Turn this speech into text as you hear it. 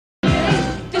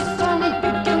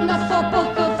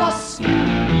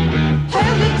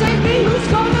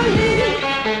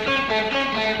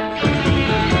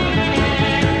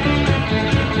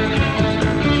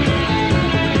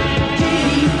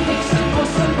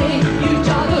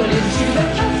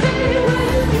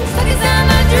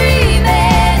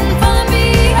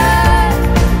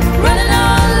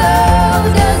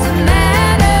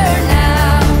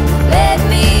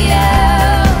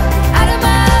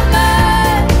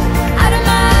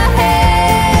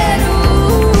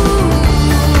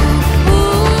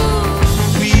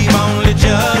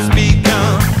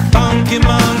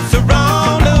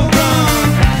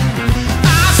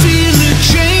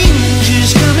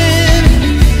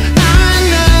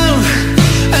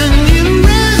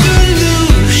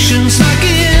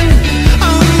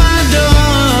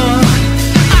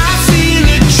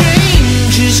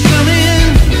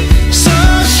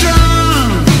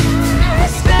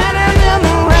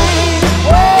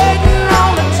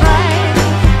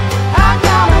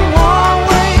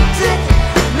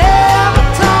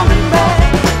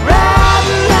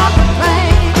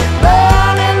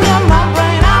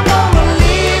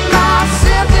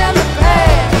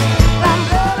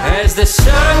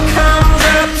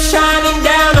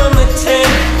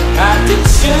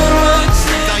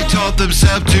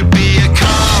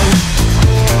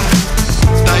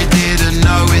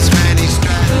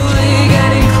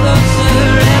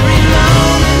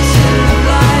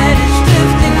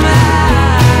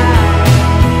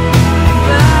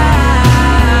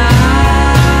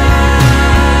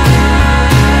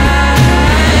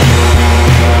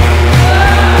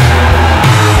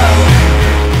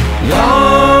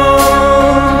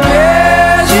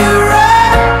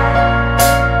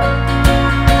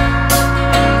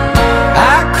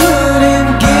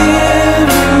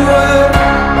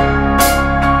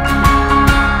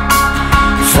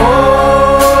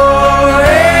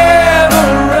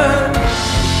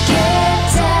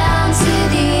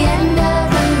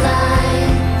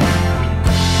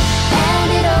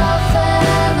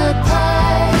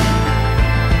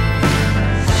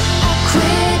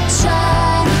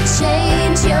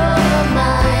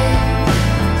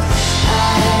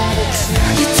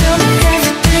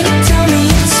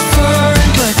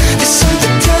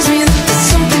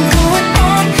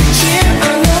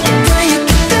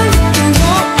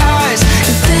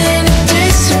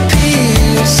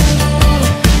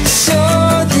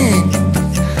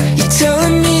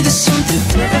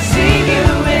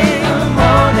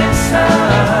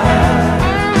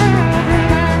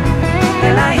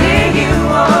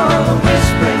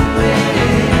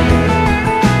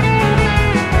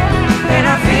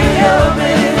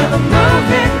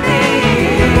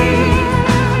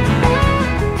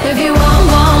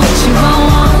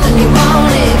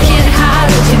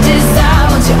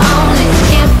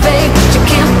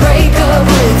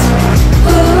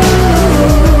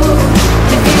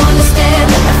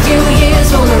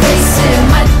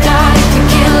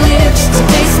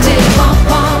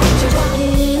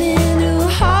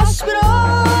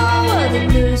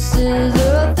versus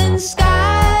earth and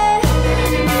sky.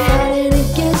 Fighting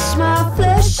against my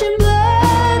flesh and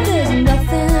blood, there's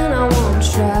nothing I won't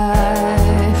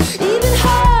try. Even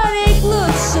heartache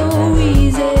looks so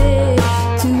easy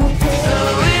to repair. So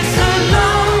it's a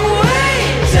long way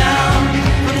down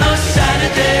from those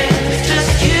Saturdays,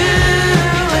 just you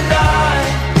and I.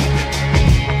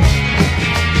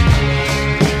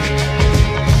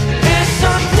 There's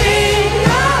something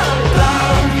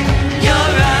about your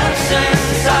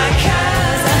absence I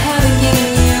can't. I haven't given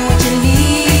you what you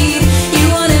need. You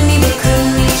wanted me but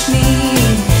couldn't reach me.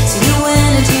 So you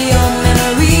went into your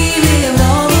memory, lived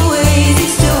all the ways you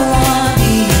still want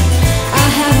me. I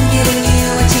haven't given you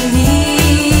what you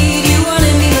need. You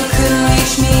wanted me but couldn't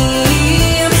reach me.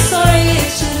 I'm sorry, it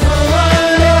should No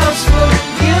one else but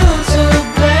you to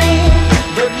blame.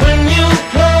 But when you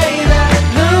play that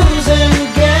losing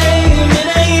game, it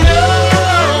ain't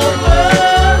over.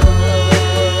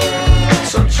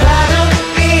 So try to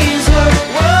ease her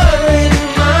worried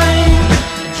mind.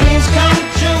 Dreams come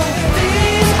true.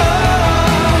 These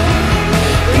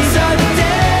are the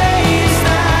days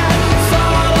that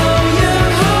follow you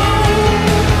home.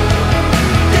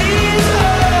 These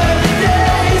are the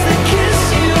days that kiss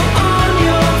you on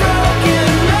your broken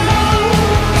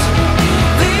nose.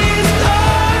 These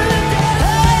are the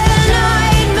days.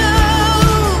 Night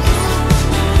moves,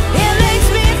 it makes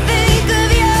me think of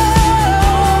you.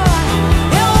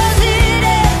 And was it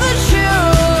ever true?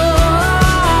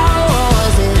 Or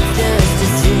was it just a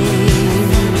dream?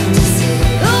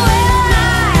 When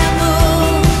I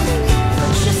move,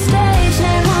 put your stage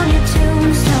name on your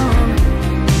tombstone.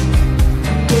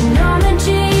 Didn't know the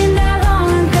dream that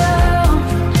long ago.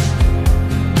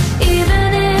 Even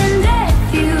in death,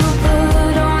 you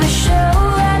put on a show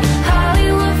at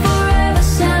Hollywood Forever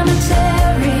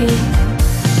Cemetery.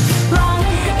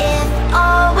 If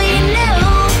all we knew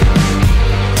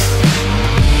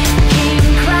came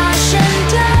crashing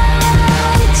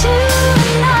down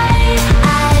tonight,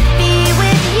 I'd be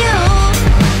with you.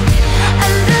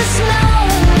 And there's no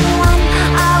one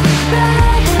I would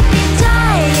rather be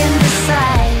dying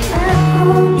beside. At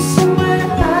home somewhere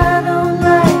I don't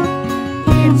like.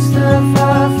 It's the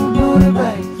far from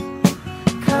motorbike.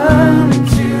 Coming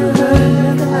to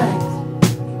the light.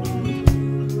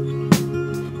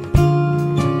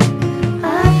 I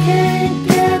can't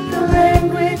get the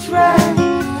language right.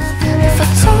 If I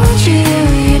told you,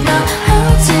 you'd know how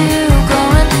to go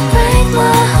and break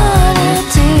my heart in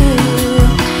two.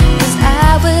 'Cause I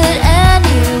would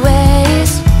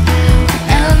anyways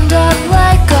end up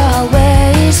like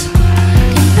always.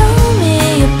 You know me,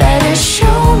 you better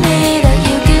show me that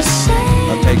you can say.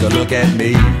 Now take a look at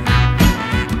me.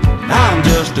 I'm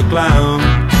just a clown,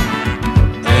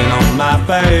 and on my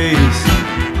face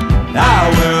I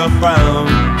wear a frown.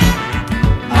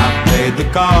 I paid the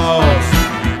cost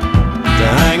to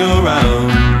hang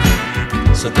around,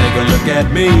 so take a look at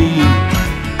me.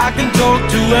 I can talk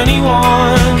to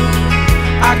anyone,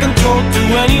 I can talk to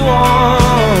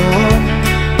anyone.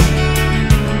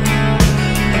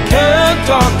 I can't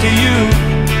talk to you.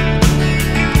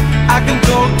 I can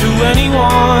talk to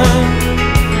anyone,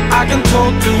 I can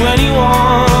talk to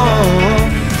anyone.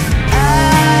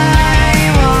 I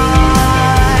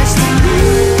watched the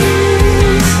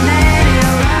moon let it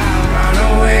Run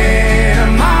away to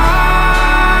Mars.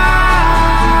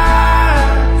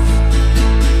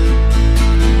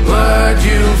 Would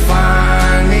you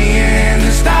find me in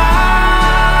the stars?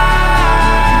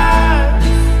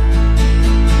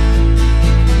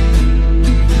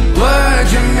 Would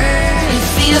you miss? It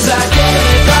feels like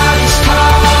everybody's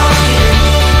talking,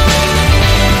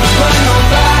 but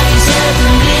nobody's ever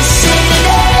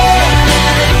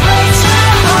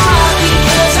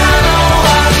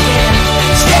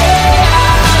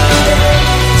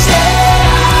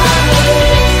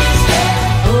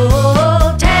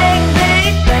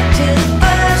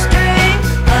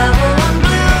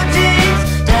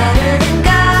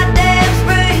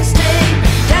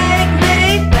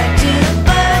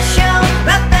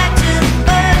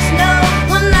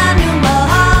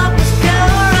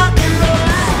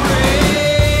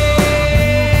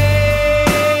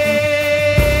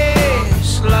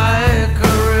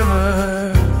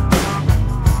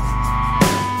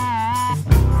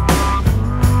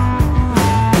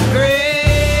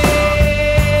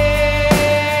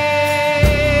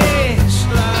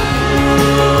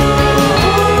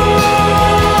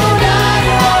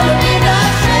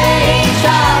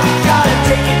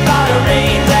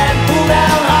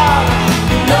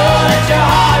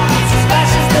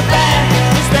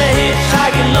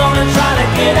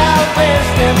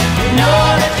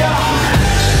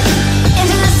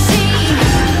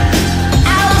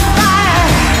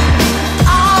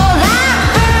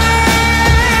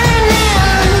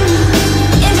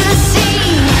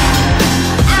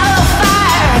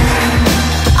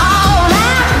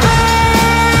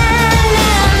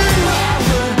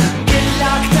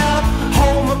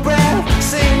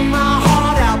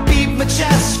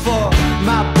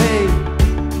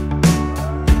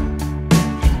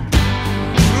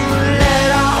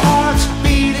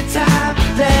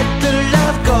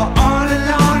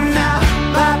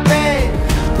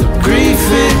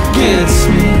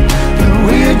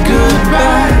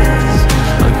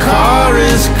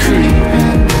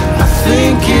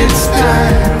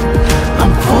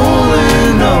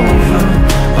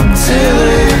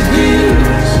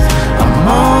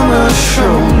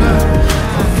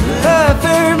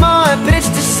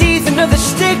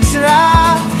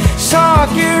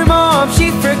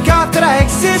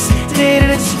existed,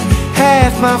 and it's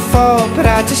half my fault, but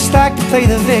I just like to play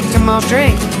the victim. I'll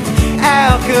drink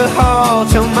alcohol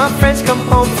till my friends come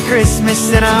home for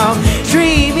Christmas, and I'll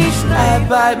dream each night. I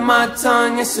bite my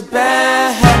tongue, it's a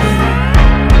bad habit.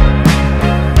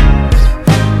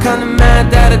 Kinda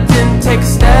mad that I didn't take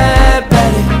a step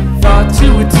at it. Thought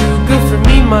you were too good for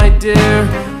me, my dear.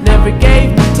 Never gave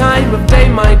me time of day,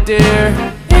 my dear.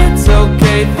 It's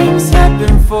okay, things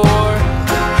happen for,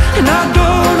 and I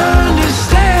don't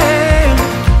understand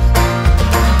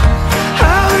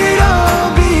how it all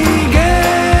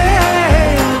began,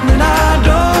 and I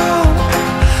don't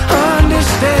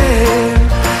understand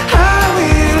how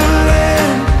it'll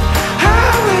end,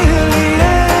 how will it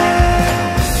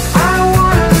end? I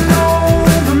wanna know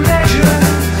the measure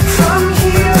from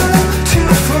here to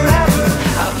forever.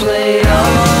 I played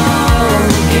all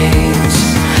the games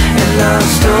and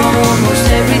lost almost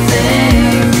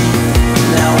everything.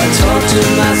 Now I talk to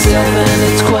myself and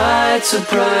it's quite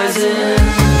surprising.